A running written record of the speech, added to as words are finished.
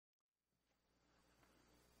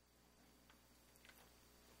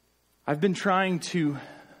I've been trying to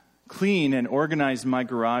clean and organize my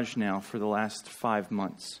garage now for the last 5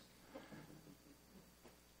 months.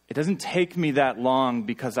 It doesn't take me that long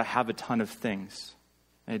because I have a ton of things.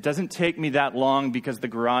 And it doesn't take me that long because the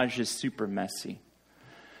garage is super messy.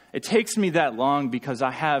 It takes me that long because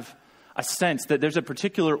I have a sense that there's a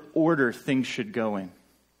particular order things should go in.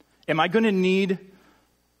 Am I going to need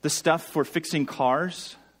the stuff for fixing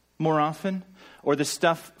cars more often? Or the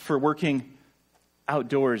stuff for working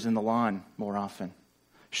outdoors in the lawn more often?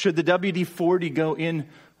 Should the WD-40 go in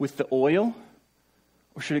with the oil?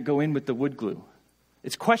 Or should it go in with the wood glue?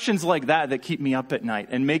 It's questions like that keep me up at night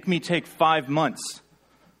and make me take 5 months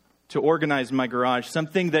to organize my garage.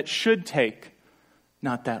 Something that should take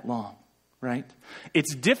not that long, right?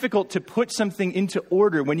 It's difficult to put something into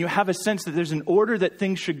order when you have a sense that there's an order that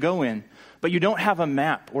things should go in, but you don't have a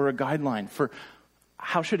map or a guideline for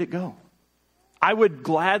how should it go. I would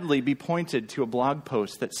gladly be pointed to a blog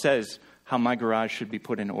post that says how my garage should be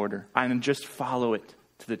put in order and just follow it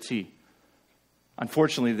to the T.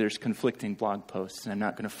 Unfortunately, there's conflicting blog posts, and I'm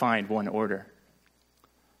not going to find one order.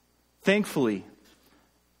 Thankfully,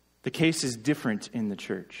 the case is different in the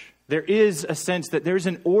church. There is a sense that there's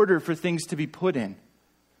an order for things to be put in,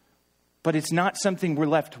 but it's not something we're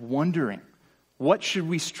left wondering. What should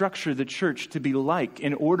we structure the church to be like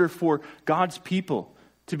in order for God's people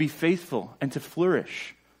to be faithful and to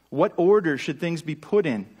flourish? What order should things be put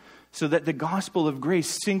in so that the gospel of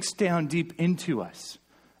grace sinks down deep into us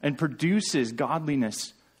and produces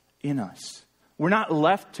godliness in us? We're not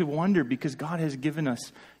left to wonder because God has given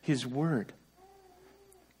us His word.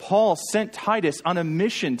 Paul sent Titus on a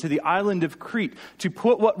mission to the island of Crete to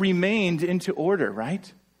put what remained into order,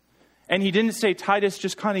 right? And he didn't say, Titus,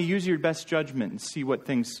 just kind of use your best judgment and see what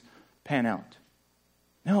things pan out.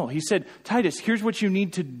 No, he said, Titus, here's what you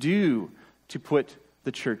need to do to put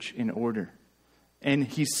the church in order. And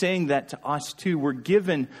he's saying that to us too. We're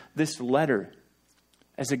given this letter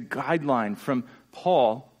as a guideline from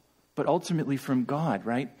Paul, but ultimately from God,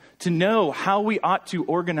 right? To know how we ought to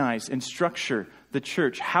organize and structure the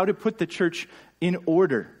church, how to put the church in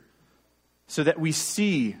order so that we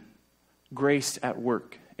see grace at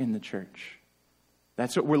work in the church.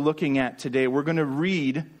 That's what we're looking at today. We're going to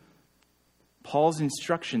read Paul's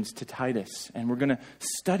instructions to Titus, and we're going to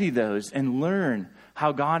study those and learn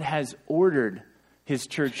how God has ordered His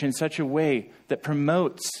church in such a way that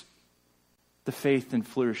promotes the faith and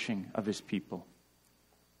flourishing of His people.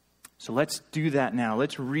 So let's do that now.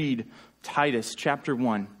 Let's read Titus chapter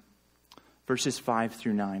 1, verses 5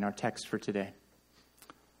 through 9, our text for today.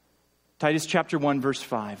 Titus chapter 1, verse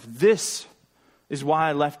 5. This is why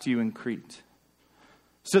I left you in Crete,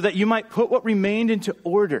 so that you might put what remained into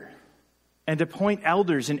order and appoint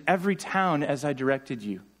elders in every town as I directed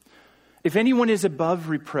you. If anyone is above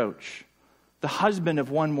reproach, the husband of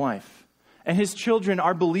one wife, and his children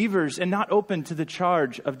are believers and not open to the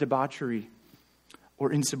charge of debauchery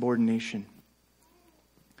or insubordination.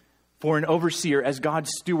 For an overseer as God's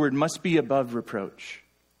steward must be above reproach.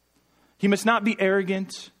 He must not be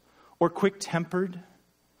arrogant or quick-tempered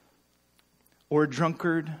or a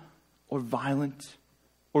drunkard or violent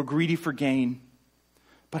or greedy for gain,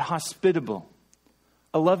 but hospitable,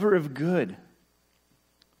 a lover of good,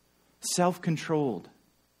 self-controlled,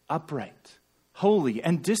 upright, holy,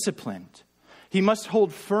 and disciplined. He must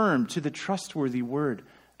hold firm to the trustworthy word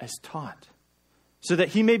as taught, so that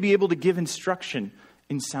he may be able to give instruction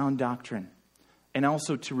in sound doctrine, and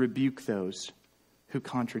also to rebuke those who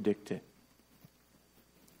contradict it.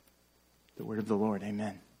 The word of the Lord,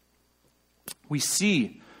 amen. We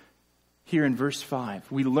see here in verse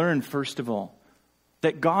 5, we learn first of all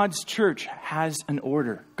that God's church has an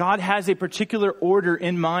order. God has a particular order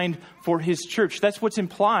in mind for His church. That's what's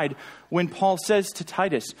implied when Paul says to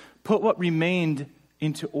Titus, put what remained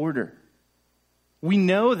into order. We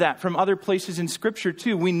know that from other places in Scripture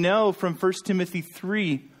too. We know from 1 Timothy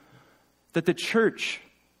 3 that the church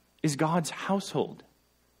is God's household.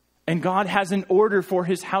 And God has an order for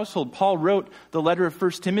His household. Paul wrote the letter of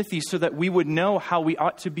 1 Timothy so that we would know how we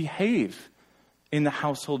ought to behave in the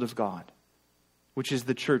household of God, which is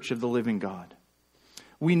the church of the living God.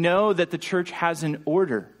 We know that the church has an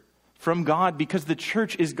order from God because the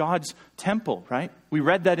church is God's temple, right? We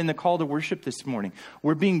read that in the call to worship this morning.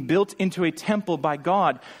 We're being built into a temple by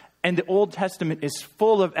God, and the Old Testament is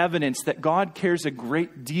full of evidence that God cares a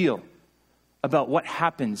great deal about what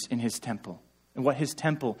happens in His temple and what His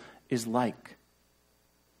temple is like.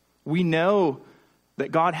 We know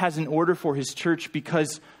that God has an order for His church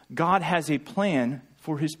because God has a plan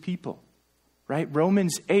for His people, right?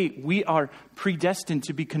 Romans 8, we are predestined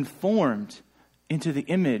to be conformed into the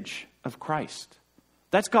image of Christ.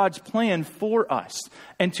 That's God's plan for us.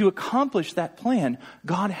 And to accomplish that plan,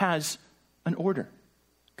 God has an order.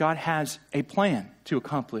 God has a plan to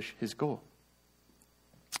accomplish his goal.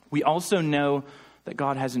 We also know that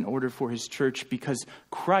God has an order for his church because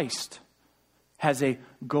Christ has a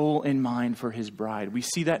goal in mind for his bride. We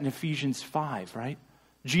see that in Ephesians 5, right?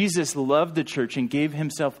 Jesus loved the church and gave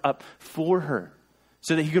himself up for her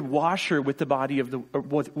so that he could wash her with the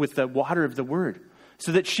water of the word,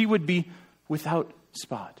 so that she would be without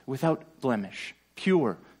spot, without blemish,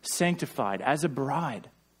 pure, sanctified as a bride.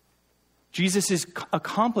 Jesus is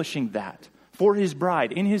accomplishing that for his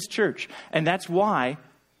bride in his church. And that's why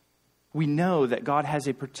we know that God has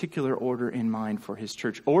a particular order in mind for his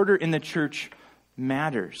church. Order in the church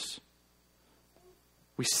matters.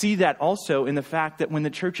 We see that also in the fact that when the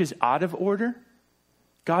church is out of order,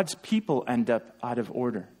 God's people end up out of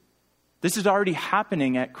order. This is already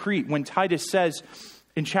happening at Crete when Titus says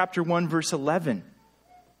in chapter 1, verse 11,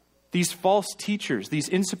 these false teachers, these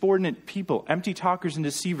insubordinate people, empty talkers and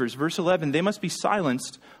deceivers, verse 11, they must be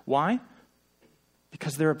silenced. Why?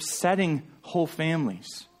 Because they're upsetting whole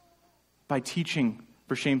families by teaching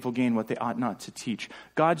for shameful gain what they ought not to teach.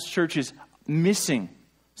 God's church is missing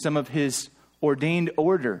some of his ordained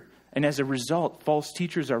order. And as a result, false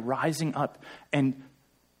teachers are rising up and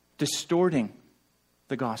distorting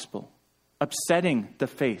the gospel, upsetting the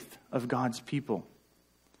faith of God's people.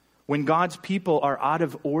 When God's people are out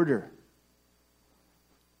of order,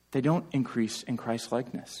 they don't increase in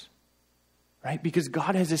Christ-likeness, right? Because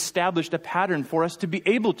God has established a pattern for us to be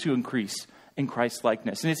able to increase in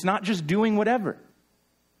Christ-likeness. And it's not just doing whatever.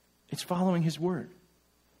 It's following his word.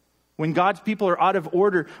 When God's people are out of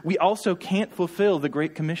order, we also can't fulfill the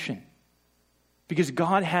Great Commission. Because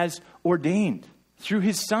God has ordained through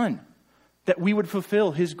his Son that we would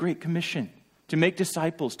fulfill his Great Commission to make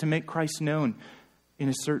disciples, to make Christ known in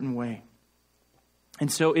a certain way.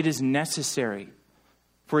 And so it is necessary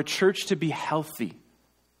for a church to be healthy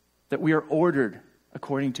that we are ordered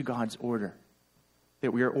according to God's order.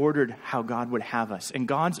 That we are ordered how God would have us. And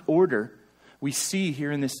God's order, we see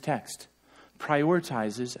here in this text,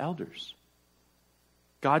 prioritizes elders.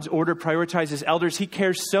 God's order prioritizes elders. He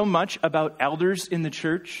cares so much about elders in the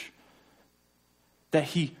church that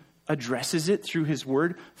he addresses it through his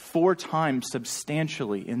word 4 times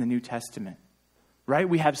substantially in the New Testament. Right?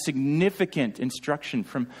 We have significant instruction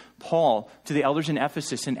from Paul to the elders in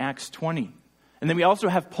Ephesus in Acts 20. And then we also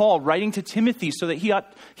have Paul writing to Timothy so that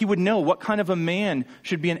he would know what kind of a man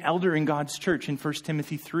should be an elder in God's church in 1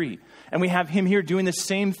 Timothy 3. And we have him here doing the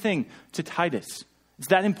same thing to Titus. It's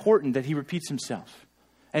that important that he repeats himself.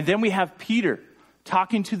 And then we have Peter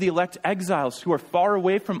talking to the elect exiles who are far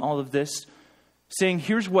away from all of this, saying,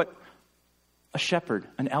 here's what a shepherd,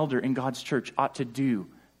 an elder in God's church ought to do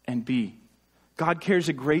and be. God cares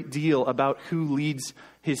a great deal about who leads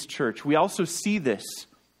his church. We also see this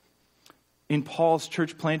in Paul's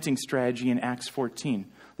church planting strategy in Acts 14.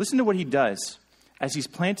 Listen to what he does as he's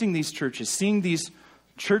planting these churches, seeing these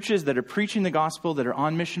churches that are preaching the gospel, that are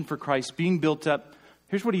on mission for Christ, being built up.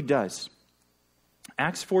 Here's what he does.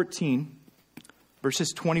 Acts 14,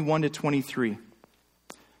 verses 21 to 23.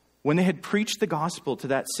 When they had preached the gospel to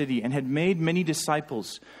that city and had made many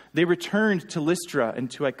disciples, they returned to Lystra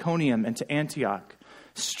and to Iconium and to Antioch,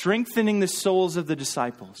 strengthening the souls of the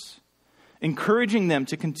disciples, encouraging them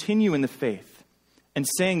to continue in the faith, and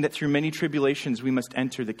saying that through many tribulations we must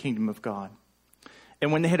enter the kingdom of God.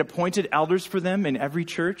 And when they had appointed elders for them in every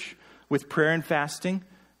church, with prayer and fasting,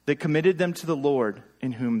 they committed them to the Lord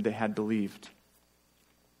in whom they had believed.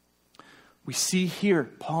 We see here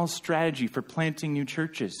Paul's strategy for planting new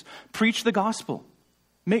churches. Preach the gospel.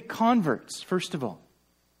 Make converts, first of all.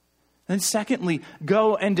 And then secondly,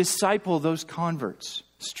 go and disciple those converts.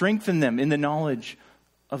 Strengthen them in the knowledge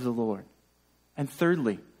of the Lord. And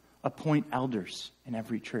thirdly, appoint elders in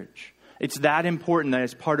every church. It's that important that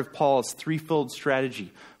as part of Paul's threefold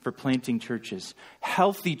strategy for planting churches.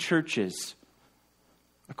 Healthy churches,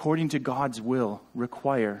 according to God's will,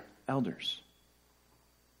 require elders.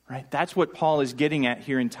 Right? That's what Paul is getting at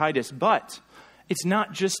here in Titus. But it's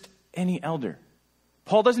not just any elder.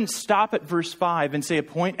 Paul doesn't stop at verse 5 and say,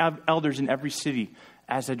 appoint elders in every city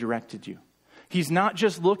as I directed you. He's not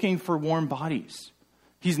just looking for warm bodies.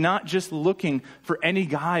 He's not just looking for any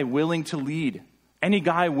guy willing to lead, any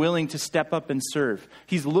guy willing to step up and serve.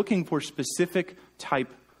 He's looking for specific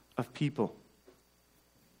type of people.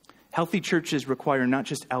 Healthy churches require not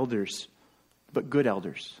just elders, but good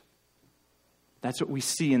elders. That's what we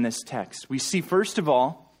see in this text. We see, first of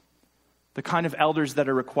all, the kind of elders that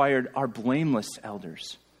are required are blameless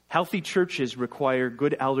elders. Healthy churches require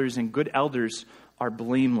good elders, and good elders are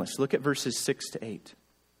blameless. Look at verses 6 to 8.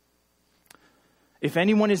 If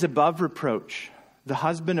anyone is above reproach, the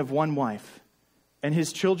husband of one wife, and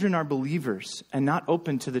his children are believers and not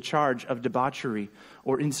open to the charge of debauchery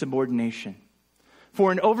or insubordination.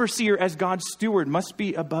 For an overseer as God's steward must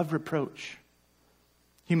be above reproach.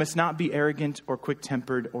 He must not be arrogant or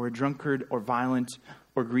quick-tempered or a drunkard or violent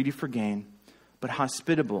or greedy for gain, but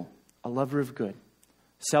hospitable, a lover of good,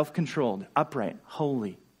 self-controlled, upright,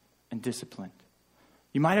 holy, and disciplined.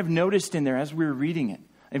 You might have noticed in there as we were reading it,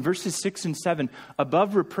 in verses 6 and 7,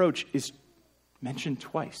 above reproach is mentioned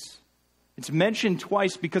twice. It's mentioned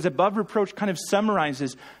twice because above reproach kind of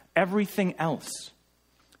summarizes everything else.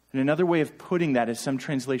 And another way of putting that, as some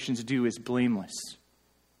translations do, is blameless.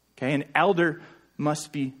 Okay, an elder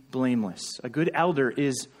must be blameless. A good elder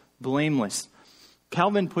is blameless.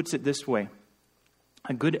 Calvin puts it this way: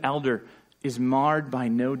 a good elder is marred by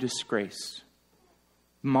no disgrace.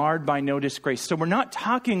 Marred by no disgrace. So we're not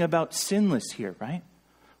talking about sinless here, right?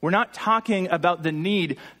 We're not talking about the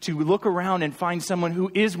need to look around and find someone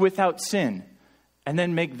who is without sin and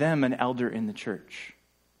then make them an elder in the church.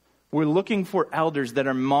 We're looking for elders that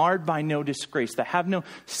are marred by no disgrace, that have no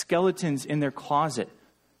skeletons in their closet,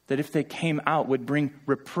 that if they came out would bring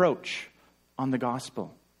reproach on the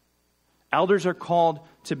gospel. Elders are called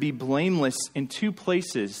to be blameless in two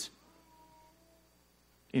places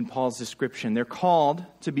in Paul's description. They're called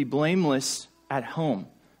to be blameless at home.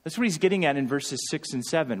 That's what he's getting at in verses 6 and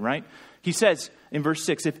 7, right? He says in verse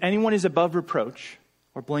 6, if anyone is above reproach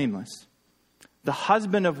or blameless, the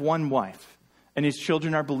husband of one wife, and his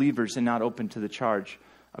children are believers and not open to the charge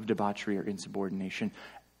of debauchery or insubordination.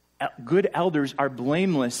 Good elders are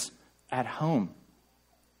blameless at home.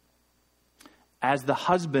 As the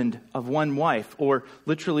husband of one wife, or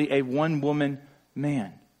literally a one-woman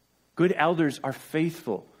man. Good elders are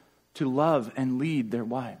faithful to love and lead their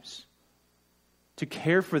wives, to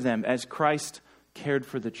care for them as Christ cared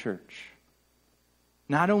for the church.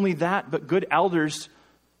 Not only that, but good elders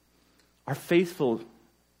are faithful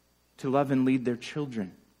to love and lead their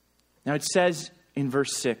children. Now it says in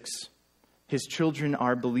verse 6, his children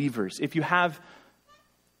are believers. If you have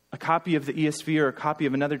a copy of the ESV or a copy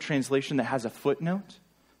of another translation that has a footnote,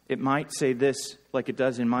 it might say this, like it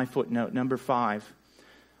does in my footnote, number 5,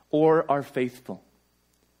 or are faithful.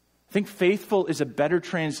 I think faithful is a better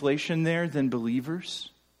translation there than believers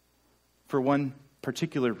for one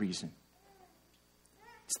particular reason.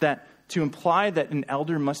 It's that to imply that an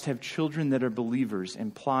elder must have children that are believers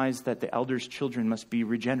implies that the elder's children must be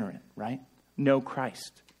regenerate, right? Know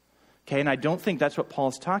Christ. Okay, and I don't think that's what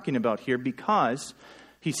Paul's talking about here, because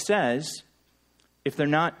he says if they're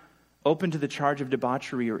not open to the charge of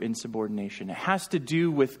debauchery or insubordination, it has to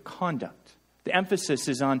do with conduct. The emphasis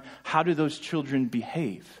is on how do those children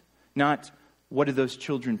behave, not what do those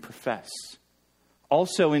children profess.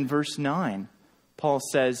 Also in verse 9, Paul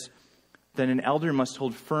says that an elder must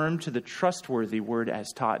hold firm to the trustworthy word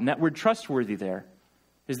as taught. And that word trustworthy there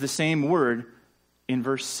is the same word in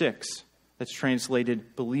verse 6 that's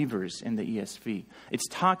translated believers in the ESV. It's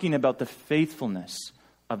talking about the faithfulness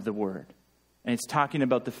of the word. And it's talking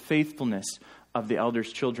about the faithfulness of the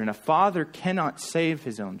elder's children. A father cannot save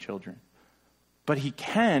his own children, but he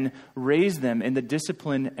can raise them in the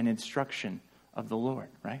discipline and instruction of the Lord,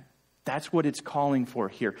 right? That's what it's calling for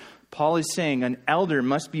here. Paul is saying an elder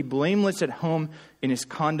must be blameless at home in his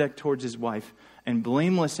conduct towards his wife and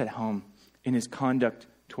blameless at home in his conduct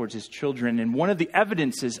towards his children. And one of the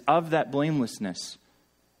evidences of that blamelessness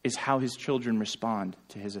is how his children respond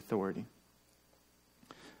to his authority.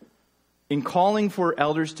 In calling for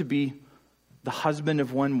elders to be the husband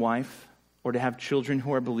of one wife or to have children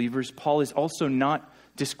who are believers, Paul is also not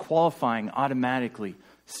disqualifying automatically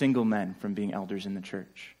single men from being elders in the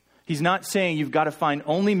church. He's not saying you've got to find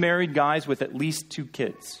only married guys with at least 2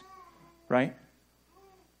 kids, right?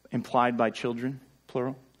 Implied by children,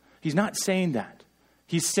 plural. He's not saying that.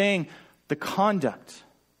 He's saying the conduct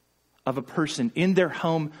of a person in their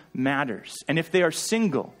home matters. And if they are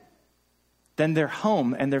single, then their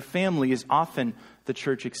home and their family is often the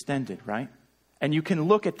church extended, right? And you can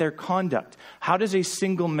look at their conduct. How does a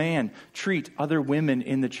single man treat other women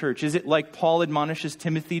in the church? Is it like Paul admonishes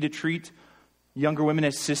Timothy to treat younger women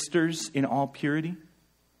as sisters in all purity?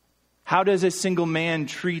 How does a single man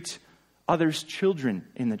treat others' children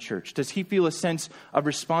in the church? Does he feel a sense of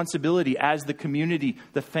responsibility as the community,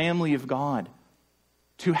 the family of God,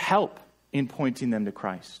 to help in pointing them to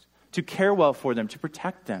Christ, to care well for them, to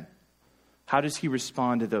protect them? How does he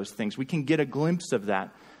respond to those things? We can get a glimpse of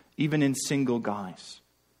that even in single guys.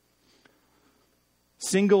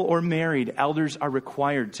 Single or married, elders are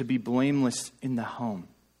required to be blameless in the home.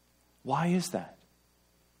 Why is that?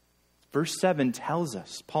 Verse 7 tells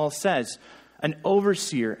us, Paul says, an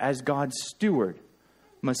overseer as God's steward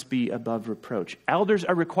must be above reproach. Elders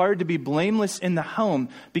are required to be blameless in the home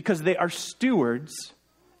because they are stewards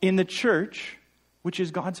in the church, which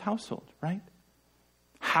is God's household, right?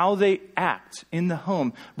 How they act in the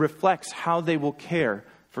home reflects how they will care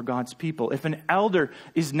for God's people. If an elder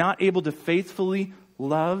is not able to faithfully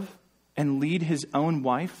love and lead his own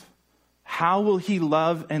wife, how will he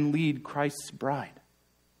love and lead Christ's bride?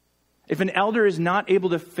 If an elder is not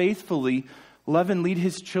able to faithfully love and lead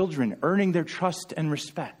his children, earning their trust and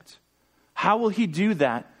respect, how will he do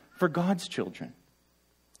that for God's children?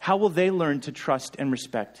 How will they learn to trust and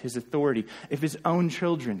respect his authority if his own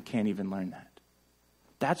children can't even learn that?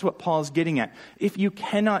 That's what Paul's getting at. If you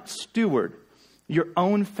cannot steward your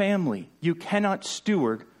own family, you cannot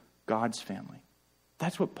steward God's family.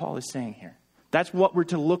 That's what Paul is saying here. That's what we're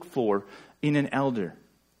to look for in an elder.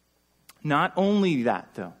 Not only that,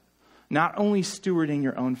 though, not only stewarding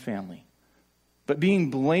your own family, but being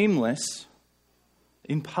blameless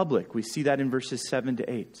in public. We see that in verses 7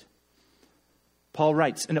 to 8. Paul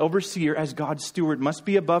writes, an overseer as God's steward must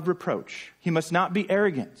be above reproach. He must not be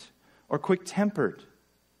arrogant or quick-tempered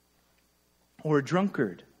or a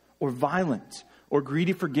drunkard or violent or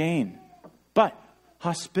greedy for gain, but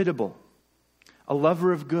hospitable, a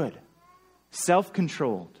lover of good,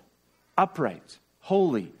 self-controlled, upright,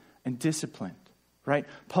 holy, and disciplined. Right?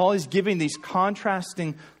 Paul is giving these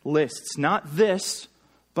contrasting lists, not this,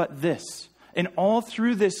 but this. And all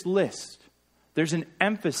through this list, there's an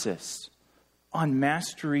emphasis on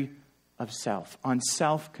mastery of self, on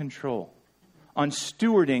self-control, on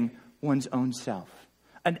stewarding one's own self.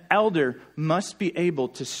 An elder must be able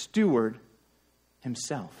to steward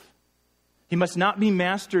himself. He must not be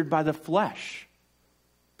mastered by the flesh,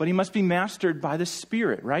 but he must be mastered by the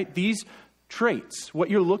Spirit, right? These traits, what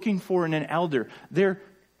you're looking for in an elder, they're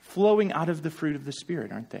flowing out of the fruit of the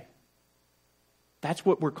Spirit, aren't they? That's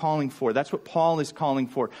what we're calling for. That's what Paul is calling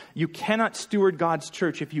for. You cannot steward God's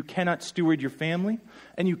church if you cannot steward your family,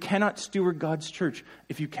 and you cannot steward God's church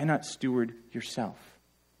if you cannot steward yourself.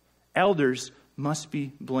 Elders must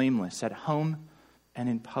be blameless at home and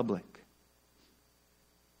in public.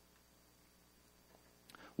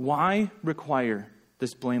 Why require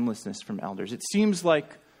this blamelessness from elders? It seems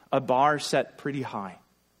like a bar set pretty high,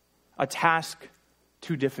 a task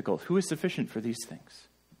too difficult. Who is sufficient for these things?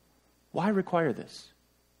 Why require this?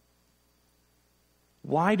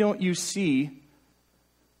 Why don't you see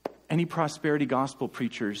any prosperity gospel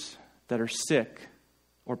preachers that are sick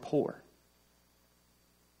or poor?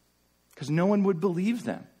 Because no one would believe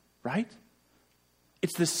them, right?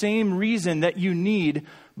 It's the same reason that you need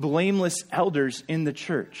blameless elders in the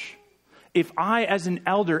church. If I, as an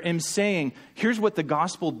elder, am saying, here's what the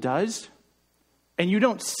gospel does, and you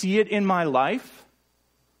don't see it in my life,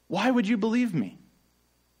 why would you believe me?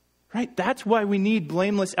 Right? That's why we need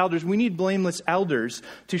blameless elders. We need blameless elders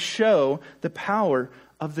to show the power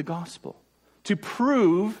of the gospel, to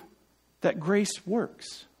prove that grace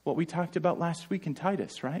works. What we talked about last week in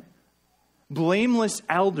Titus, right? Blameless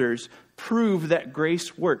elders prove that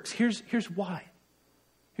grace works. Here's why.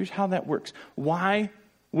 Here's how that works. Why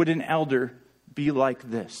would an elder be like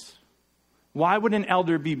this? Why would an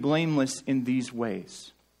elder be blameless in these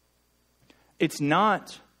ways? It's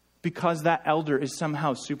not because that elder is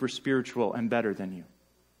somehow super spiritual and better than you,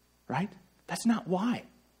 right? That's not why.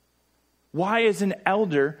 Why does an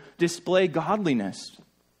elder display godliness?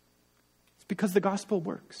 It's because the gospel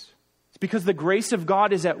works. It's because the grace of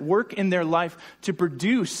God is at work in their life to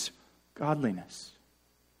produce godliness.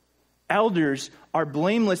 Elders are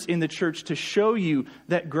blameless in the church to show you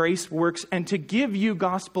that grace works and to give you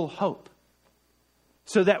gospel hope.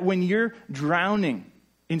 So that when you're drowning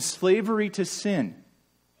in slavery to sin,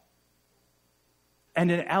 and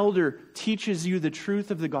an elder teaches you the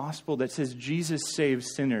truth of the gospel that says Jesus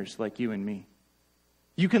saves sinners like you and me,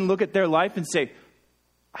 you can look at their life and say,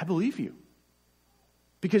 I believe you.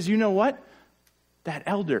 Because you know what? That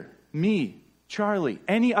elder, me, Charlie,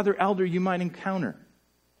 any other elder you might encounter,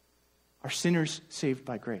 are sinners saved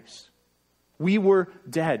by grace. We were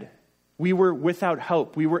dead. We were without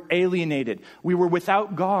hope. We were alienated. We were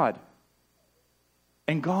without God.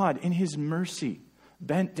 And God, in His mercy,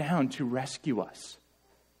 bent down to rescue us.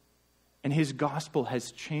 And His gospel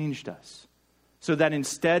has changed us. So that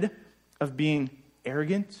instead of being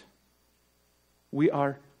arrogant, we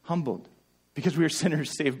are humbled. Because we are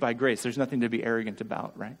sinners saved by grace. There's nothing to be arrogant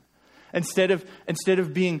about, right? Instead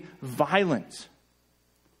of being violent,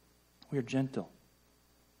 we are gentle.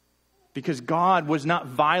 Because God was not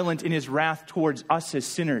violent in His wrath towards us as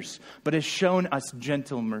sinners, but has shown us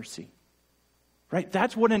gentle mercy. Right?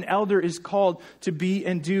 That's what an elder is called to be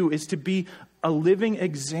and do, is to be a living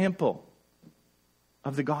example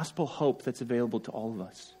of the gospel hope that's available to all of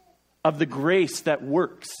us, of the grace that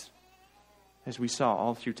works, as we saw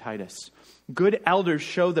all through Titus. Good elders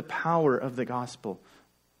show the power of the gospel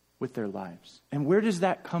with their lives. And where does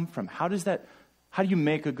that come from? How do you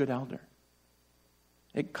make a good elder?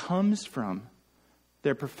 It comes from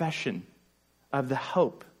their profession of the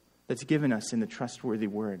hope that's given us in the trustworthy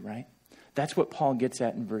word, right? That's what Paul gets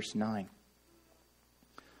at in verse 9.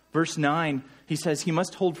 Verse 9, he says, he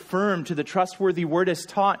must hold firm to the trustworthy word as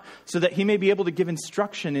taught, so that he may be able to give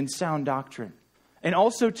instruction in sound doctrine, and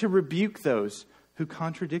also to rebuke those who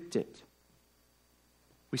contradict it.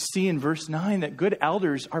 We see in verse 9 that good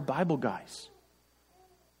elders are Bible guys.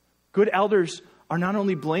 Good elders are not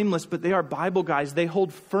only blameless, but they are Bible guys. They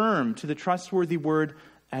hold firm to the trustworthy word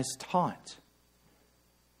as taught.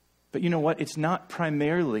 But you know what? It's not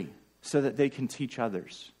primarily so that they can teach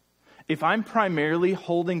others. If I'm primarily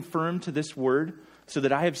holding firm to this word so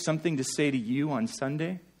that I have something to say to you on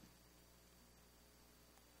Sunday,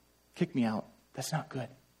 kick me out. That's not good.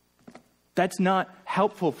 That's not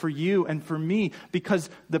helpful for you and for me, because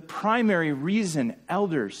the primary reason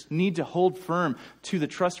elders need to hold firm to the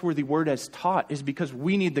trustworthy word as taught is because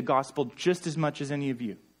we need the gospel just as much as any of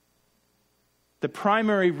you. The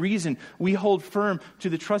primary reason we hold firm to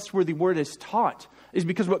the trustworthy word as taught is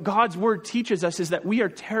because what God's word teaches us is that we are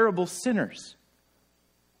terrible sinners,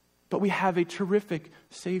 but we have a terrific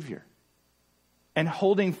Savior. And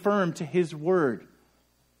holding firm to his word,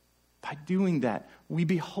 by doing that, we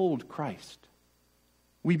behold Christ.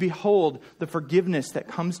 We behold the forgiveness that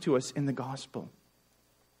comes to us in the gospel.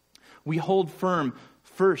 We hold firm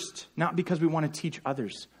first, not because we want to teach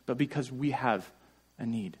others, but because we have a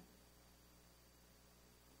need.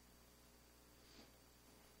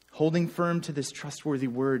 Holding firm to this trustworthy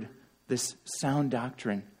word, this sound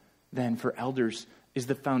doctrine, then for elders is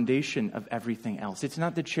the foundation of everything else. It's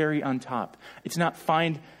not the cherry on top. It's not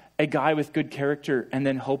find a guy with good character and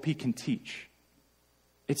then hope he can teach.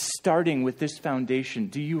 It's starting with this foundation.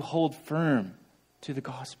 Do you hold firm to the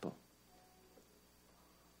gospel?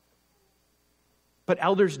 But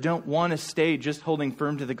elders don't want to stay just holding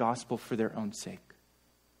firm to the gospel for their own sake.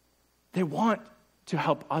 They want to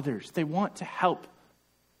help others. They want to help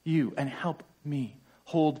you and help me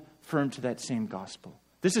hold firm to that same gospel.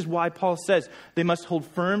 This is why Paul says they must hold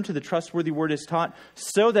firm to the trustworthy word as taught,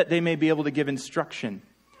 so that they may be able to give instruction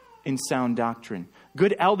in sound doctrine.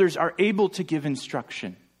 Good elders are able to give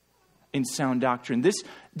instruction in sound doctrine. This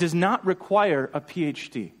does not require a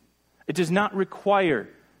PhD. It does not require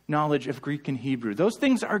knowledge of Greek and Hebrew. Those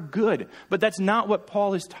things are good, but that's not what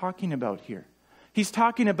Paul is talking about here. He's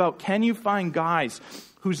talking about, can you find guys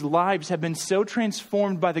whose lives have been so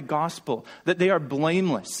transformed by the gospel that they are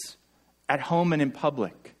blameless at home and in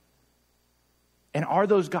public? And are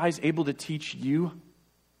those guys able to teach you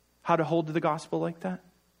how to hold to the gospel like that?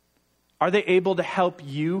 Are they able to help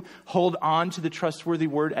you hold on to the trustworthy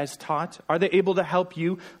word as taught? Are they able to help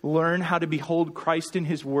you learn how to behold Christ in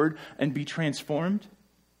his word and be transformed?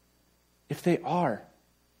 If they are,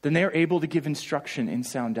 then they are able to give instruction in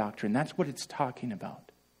sound doctrine. That's what it's talking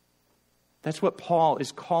about. That's what Paul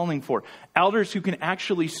is calling for. Elders who can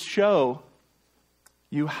actually show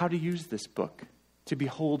you how to use this book to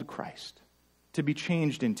behold Christ, to be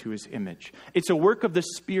changed into his image. It's a work of the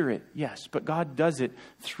Spirit, yes, but God does it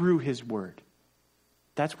through his word.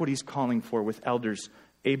 That's what he's calling for with elders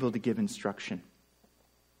able to give instruction.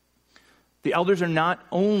 The elders are not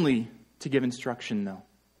only to give instruction, though.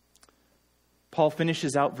 Paul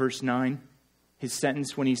finishes out verse 9, his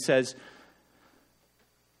sentence, when he says,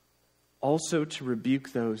 also to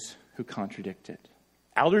rebuke those who contradict it.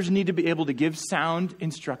 Elders need to be able to give sound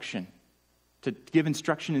instruction, to give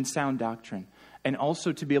instruction in sound doctrine, and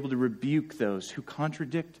also to be able to rebuke those who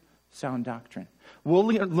contradict sound doctrine. We'll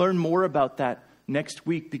learn more about that next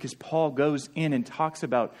week, because Paul goes in and talks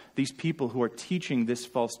about these people who are teaching this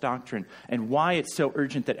false doctrine and why it's so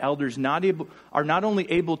urgent that elders are not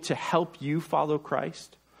only able to help you follow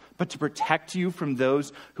Christ, but to protect you from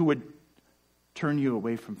those who would turn you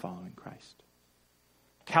away from following Christ.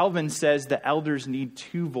 Calvin says the elders need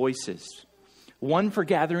two voices, one for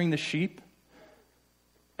gathering the sheep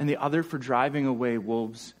and the other for driving away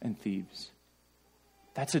wolves and thieves.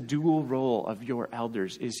 That's a dual role of your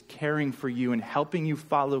elders, is caring for you and helping you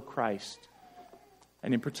follow Christ,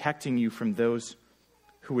 and in protecting you from those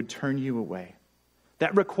who would turn you away.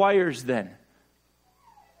 That requires then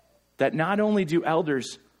that not only do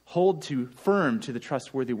elders hold firm to the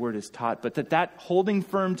trustworthy word as taught, but that holding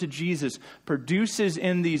firm to Jesus produces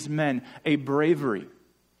in these men a bravery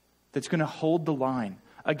that's going to hold the line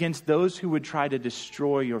against those who would try to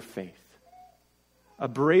destroy your faith. A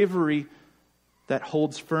bravery that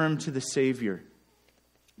holds firm to the Savior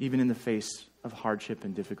even in the face of hardship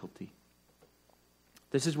and difficulty.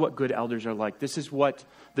 This is what good elders are like. This is what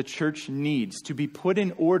the church needs to be put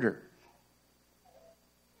in order.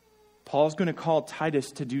 Paul's going to call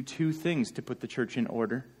Titus to do two things to put the church in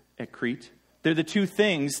order at Crete. They're the two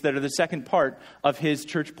things that are the second part of his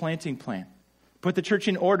church planting plan. Put the church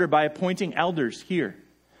in order by appointing elders here.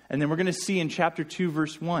 And then we're going to see in chapter 2,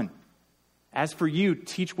 verse 1, as for you,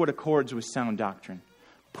 teach what accords with sound doctrine.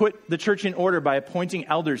 Put the church in order by appointing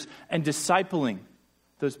elders and discipling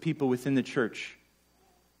those people within the church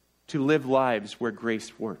to live lives where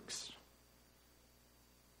grace works.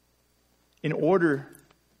 In order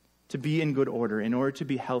to be in good order, in order to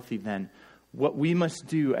be healthy then, what we must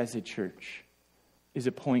do as a church is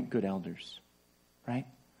appoint good elders, right?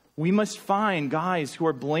 We must find guys who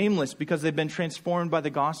are blameless because they've been transformed by the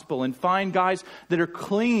gospel, and find guys that are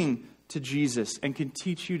clinging to Jesus and can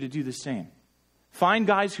teach you to do the same. Find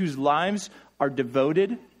guys whose lives are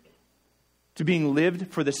devoted to being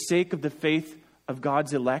lived for the sake of the faith of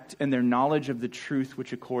God's elect and their knowledge of the truth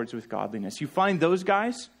which accords with godliness. You find those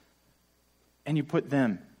guys and you put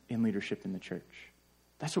them in leadership in the church.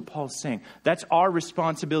 That's what Paul's saying. That's our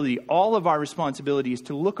responsibility. All of our responsibility is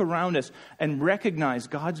to look around us and recognize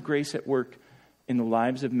God's grace at work in the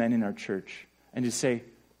lives of men in our church and to say,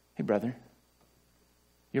 hey, brother,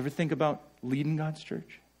 you ever think about leading God's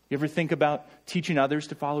church? You ever think about teaching others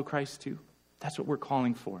to follow Christ too? That's what we're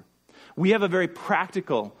calling for. We have a very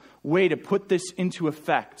practical way to put this into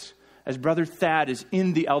effect as Brother Thad is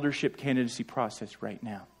in the eldership candidacy process right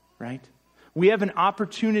now, right? We have an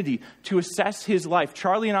opportunity to assess his life.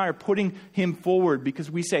 Charlie and I are putting him forward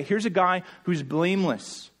because we say, here's a guy who's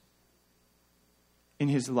blameless in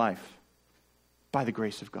his life by the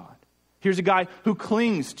grace of God. Here's a guy who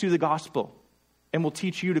clings to the gospel and will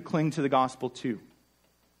teach you to cling to the gospel too.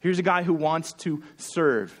 Here's a guy who wants to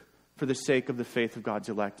serve for the sake of the faith of God's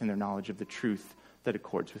elect and their knowledge of the truth that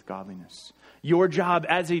accords with godliness. Your job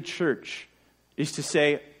as a church is to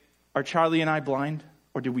say, are Charlie and I blind,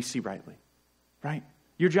 or do we see rightly? Right?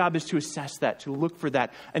 Your job is to assess that, to look for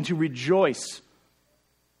that, and to rejoice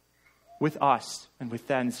with us and with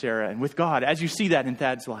Thad and Sarah and with God as you see that in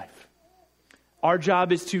Thad's life. Our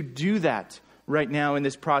job is to do that right now in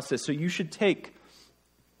this process. So you should take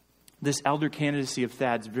this elder candidacy of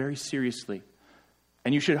Thad's very seriously,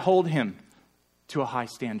 and you should hold him to a high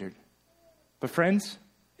standard. But friends,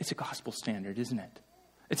 it's a gospel standard, isn't it?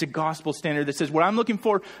 It's a gospel standard that says what I'm looking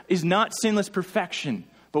for is not sinless perfection,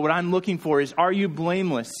 but what I'm looking for is, are you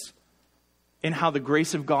blameless in how the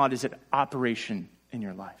grace of God is at operation in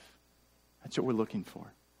your life? That's what we're looking for.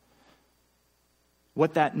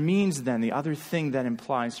 What that means then, the other thing that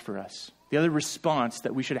implies for us, the other response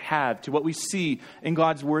that we should have to what we see in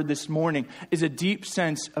God's word this morning is a deep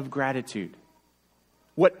sense of gratitude.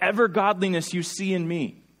 Whatever godliness you see in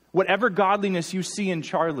me, whatever godliness you see in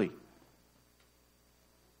Charlie,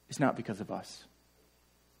 is not because of us.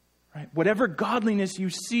 Right? Whatever godliness you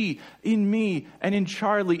see in me and in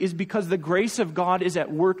Charlie is because the grace of God is at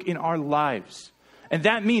work in our lives. And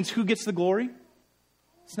that means who gets the glory?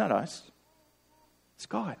 It's not us. It's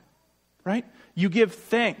God. Right? You give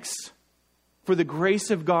thanks for the grace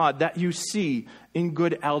of God that you see in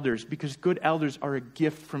good elders, because good elders are a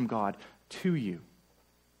gift from God to you,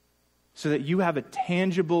 so that you have a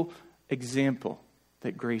tangible example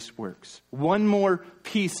that grace works. One more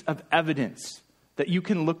piece of evidence that you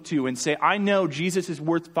can look to and say, I know Jesus is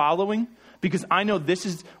worth following because I know this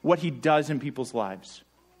is what he does in people's lives.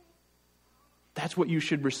 That's what you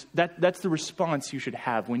should. That's the response you should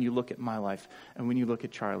have when you look at my life and when you look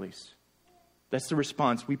at Charlie's. That's the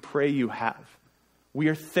response we pray you have. We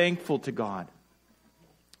are thankful to God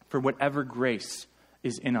for whatever grace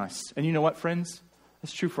is in us. And you know what, friends?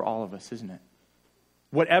 That's true for all of us, isn't it?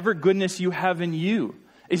 Whatever goodness you have in you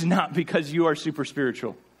is not because you are super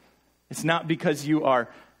spiritual. It's not because you are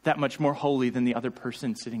that much more holy than the other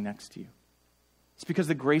person sitting next to you. It's because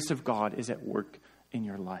the grace of God is at work in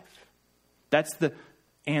your life. That's the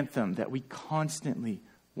anthem that we constantly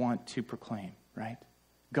want to proclaim, right?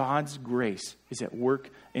 God's grace is at work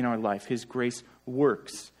in our life. His grace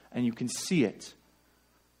works, and you can see it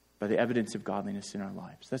by the evidence of godliness in our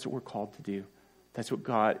lives. That's what we're called to do. That's what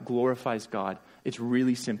God glorifies God. It's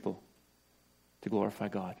really simple to glorify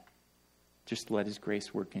God. Just let his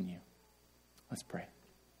grace work in you. Let's pray.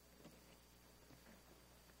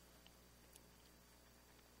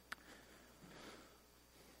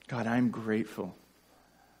 God, I'm grateful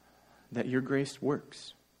that your grace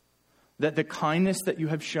works. That the kindness that you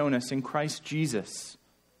have shown us in Christ Jesus,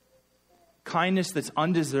 kindness that's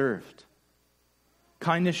undeserved,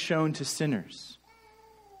 kindness shown to sinners,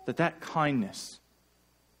 that kindness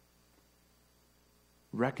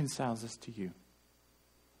reconciles us to you,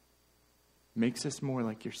 makes us more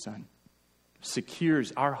like your Son,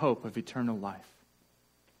 secures our hope of eternal life.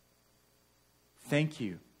 Thank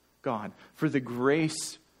you, God, for the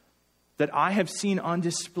grace that I have seen on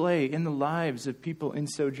display in the lives of people in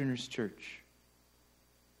Sojourners Church.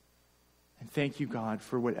 And thank you, God,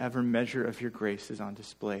 for whatever measure of your grace is on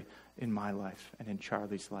display in my life and in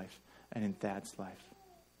Charlie's life and in Thad's life.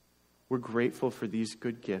 We're grateful for these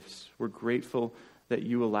good gifts. We're grateful that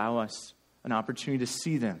you allow us an opportunity to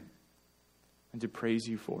see them and to praise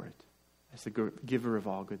you for it as the giver of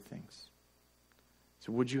all good things.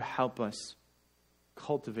 So would you help us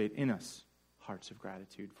cultivate in us hearts of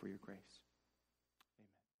gratitude for your grace?